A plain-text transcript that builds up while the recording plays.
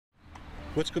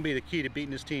What's going to be the key to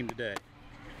beating this team today?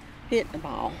 Hit the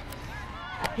ball.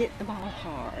 Hit the ball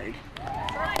hard.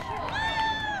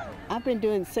 I've been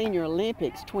doing Senior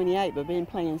Olympics 28, but been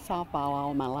playing softball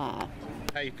all my life.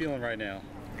 How you feeling right now?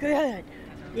 Good.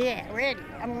 Yeah, ready.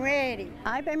 I'm ready.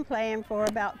 I've been playing for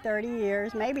about 30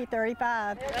 years, maybe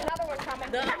 35. Another one coming.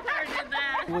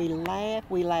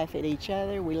 We laugh at each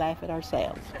other, we laugh at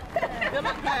ourselves. Good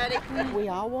luck, buddy. We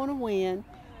all want to win,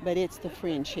 but it's the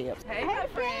friendships. Hey, my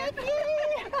friend.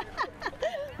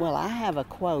 Well, I have a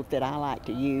quote that I like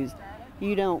to use.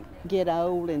 You don't get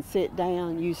old and sit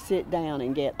down, you sit down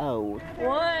and get old.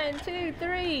 1, 2,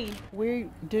 3. We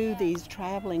do these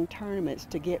traveling tournaments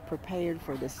to get prepared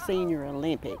for the Senior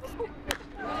Olympics.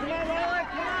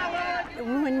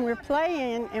 When we're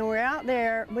playing and we're out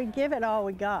there, we give it all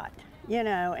we got, you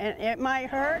know, and it might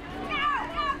hurt.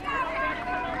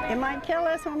 It might kill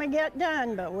us when we get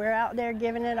done, but we're out there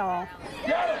giving it all.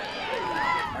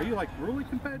 Are you like really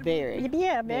competitive? Very.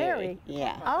 Yeah, very.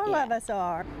 Yeah. All of us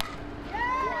are.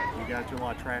 You guys do a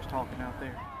lot of trash talking out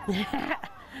there?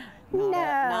 No.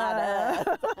 Not us.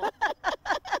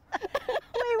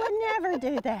 We would never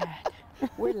do that.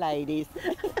 We're ladies.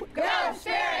 Go,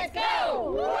 Spirits,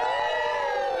 go! Woo!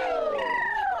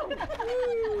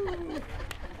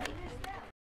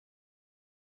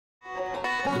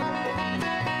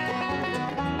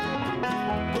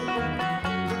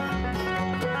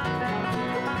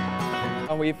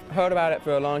 We've heard about it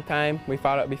for a long time. We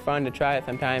thought it would be fun to try it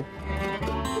sometime.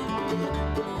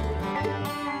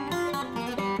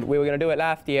 We were going to do it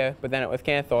last year, but then it was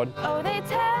canceled. Oh, they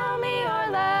tell me your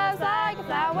love's like a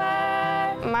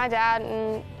flower. My dad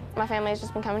and my family has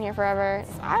just been coming here forever.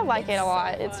 I like it a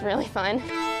lot. It's really fun.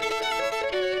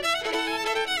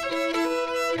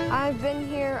 I've been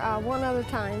here one other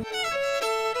time.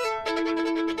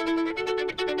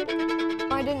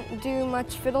 I didn't do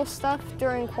much fiddle stuff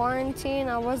during quarantine.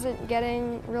 I wasn't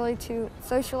getting really to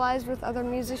socialize with other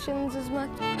musicians as much.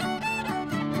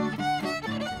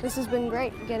 This has been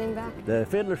great, getting back. The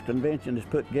Fiddlers Convention has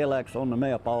put Galax on the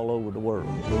map all over the world.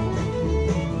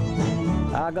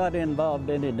 I got involved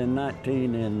in it in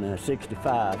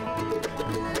 1965.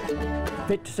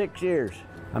 56 years.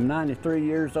 I'm 93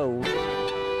 years old.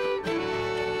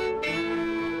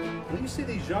 When you see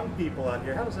these young people out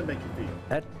here, how does that make you feel?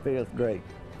 That feels great,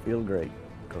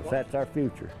 because that's our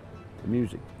future, the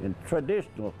music, and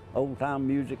traditional old-time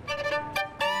music.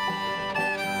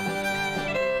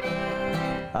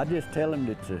 I just tell them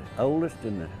it's the oldest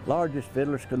and the largest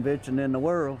Fiddlers Convention in the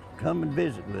world. Come and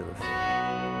visit with us.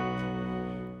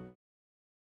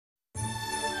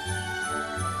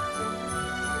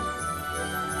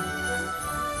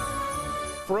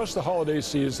 For us, the holiday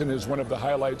season is one of the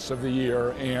highlights of the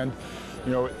year, and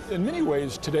you know, in many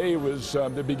ways, today was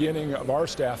the beginning of our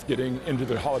staff getting into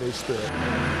the holiday spirit.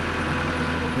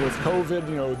 With COVID,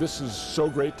 you know, this is so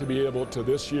great to be able to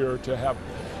this year to have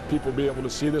people be able to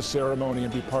see this ceremony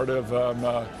and be part of,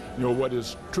 you know, what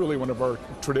is truly one of our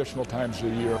traditional times of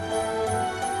the year.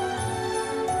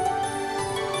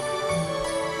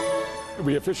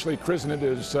 We officially christened it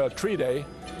as Tree Day.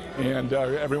 And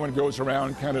everyone goes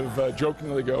around kind of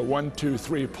jokingly go 1, 2,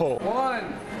 3, pull.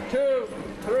 1, 2,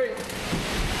 3.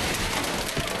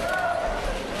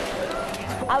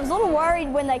 I was a little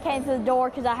worried when they came through the door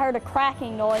because I heard a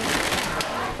cracking noise.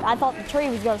 I thought the tree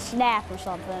was going to snap or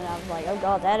something. And I was like, oh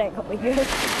God, that ain't going to be good.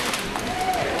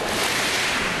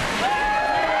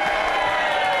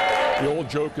 The old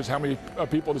joke is how many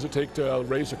people does it take to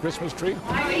raise a Christmas tree?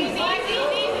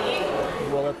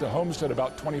 Well, at the homestead,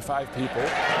 about 25 people.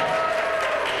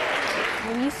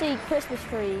 When you see Christmas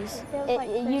trees,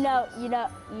 you know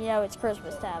it's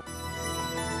Christmas time.